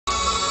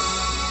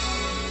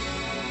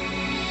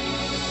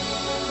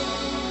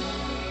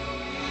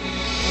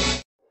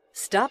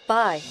Stop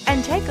by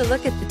and take a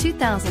look at the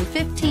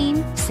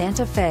 2015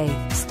 Santa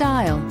Fe.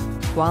 Style,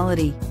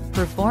 quality,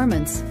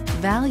 performance,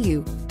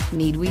 value.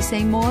 Need we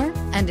say more?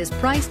 And is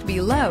priced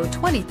below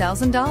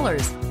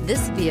 $20,000.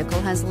 This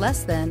vehicle has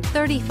less than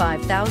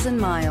 35,000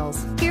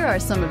 miles. Here are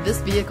some of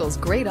this vehicle's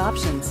great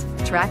options: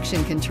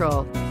 traction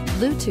control,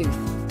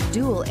 Bluetooth,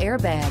 dual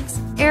airbags,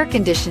 air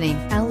conditioning,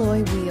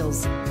 alloy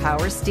wheels,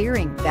 power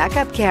steering,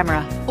 backup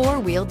camera,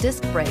 four-wheel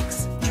disc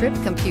brakes, trip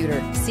computer,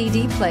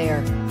 CD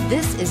player.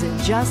 This isn't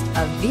just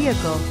a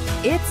vehicle,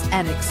 it's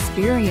an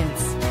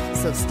experience.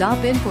 So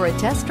stop in for a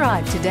test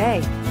drive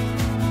today.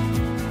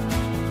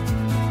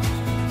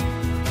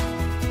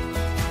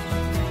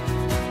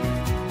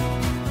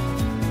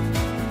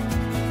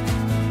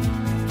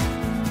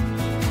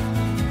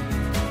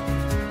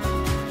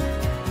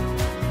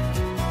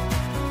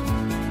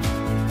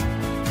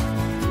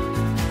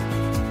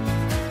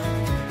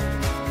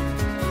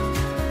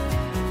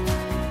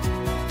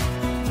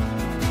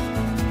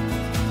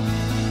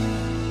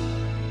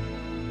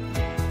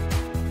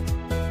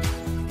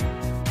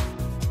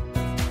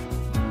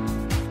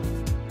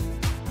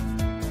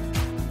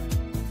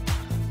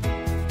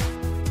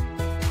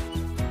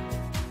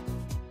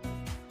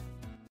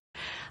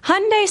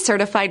 Hyundai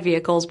certified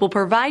vehicles will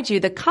provide you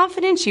the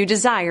confidence you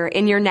desire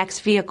in your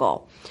next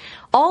vehicle.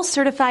 All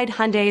certified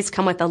Hyundais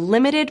come with a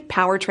limited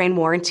powertrain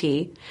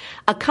warranty,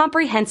 a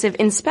comprehensive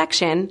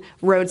inspection,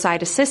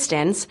 roadside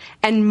assistance,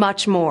 and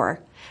much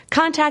more.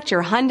 Contact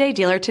your Hyundai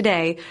dealer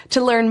today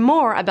to learn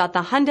more about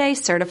the Hyundai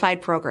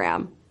certified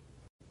program.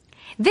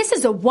 This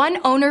is a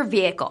one-owner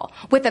vehicle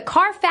with a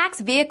Carfax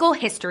Vehicle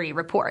History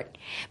Report.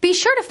 Be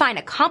sure to find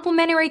a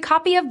complimentary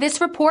copy of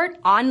this report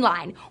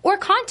online or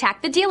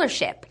contact the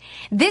dealership.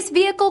 This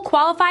vehicle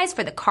qualifies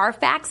for the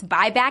Carfax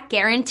Buyback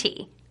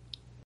Guarantee.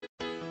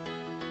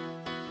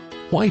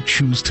 Why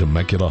choose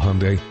Temecula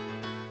Hyundai?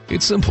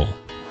 It's simple.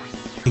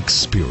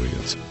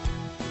 Experience.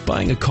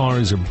 Buying a car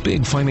is a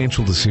big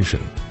financial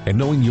decision, and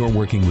knowing you're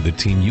working with a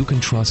team you can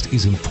trust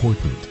is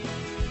important.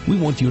 We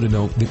want you to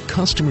know that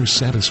customer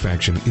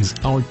satisfaction is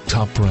our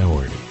top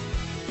priority.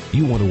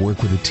 You want to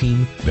work with a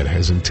team that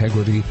has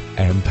integrity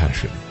and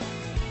passion.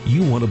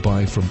 You want to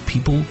buy from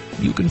people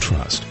you can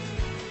trust.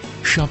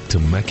 Shop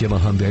Temecula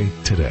Hyundai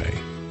today.